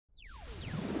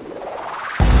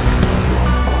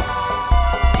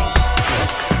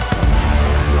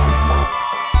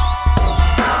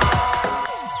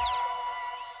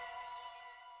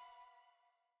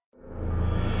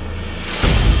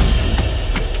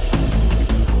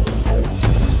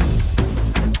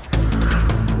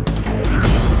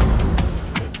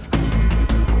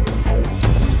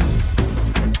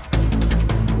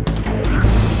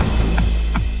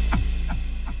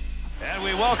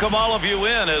Welcome all of you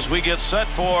in as we get set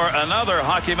for another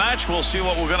hockey match. We'll see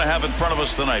what we're going to have in front of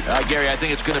us tonight. Gary, I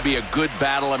think it's going to be a good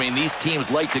battle. I mean, these teams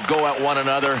like to go at one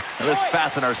another. And let's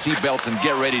fasten our seatbelts and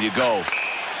get ready to go.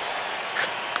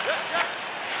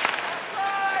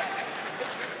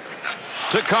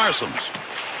 To Carsons.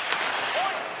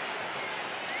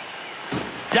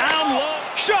 Down low.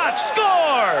 Shot.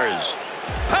 Scores.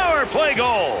 Power play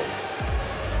goal.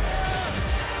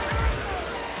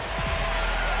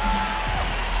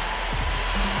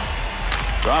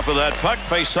 Drop of that puck.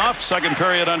 Face off. Second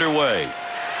period underway.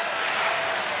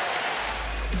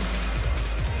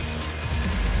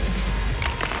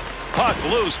 Puck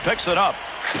loose. Picks it up.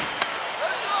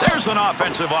 There's an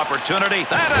offensive opportunity.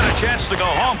 That had a chance to go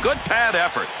home. Good pad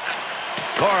effort.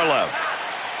 Korolev.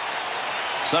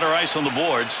 Center ice on the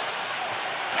boards.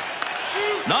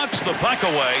 Knocks the puck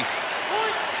away.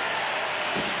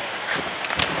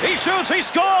 He shoots. He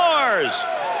scores.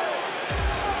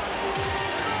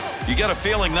 You get a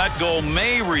feeling that goal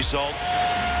may result.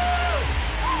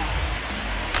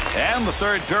 And the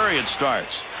third period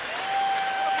starts.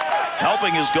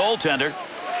 Helping his goaltender.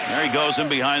 There he goes in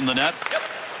behind the net.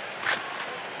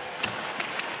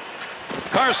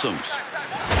 Carsons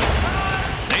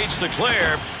needs to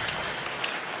clear.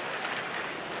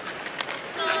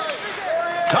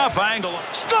 Tough angle.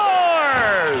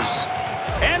 Scores!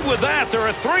 And with that, there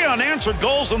are 3 unanswered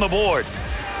goals on the board.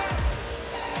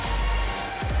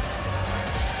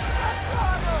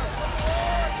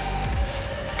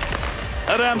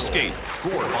 Adamski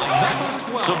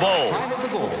to Bowl.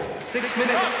 6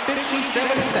 minutes,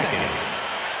 57 seconds.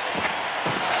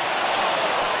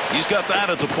 He's got that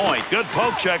at the point. Good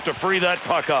poke check to free that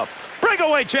puck up.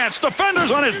 Breakaway chance. Defender's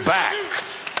on his back.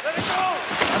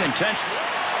 Unintentional.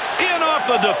 In off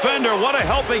the defender. What a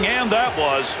helping hand that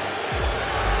was.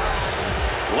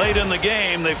 Late in the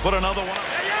game, they put another one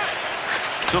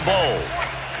up. To Bowl.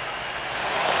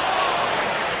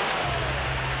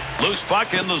 Loose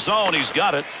puck in the zone. He's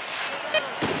got it.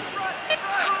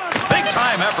 Big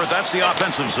time effort. That's the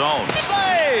offensive zone.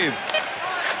 Save!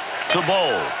 To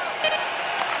Bowl.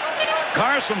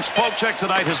 Carson's poke check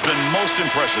tonight has been most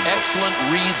impressive. Excellent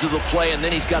reads of the play, and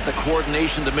then he's got the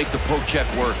coordination to make the poke check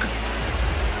work.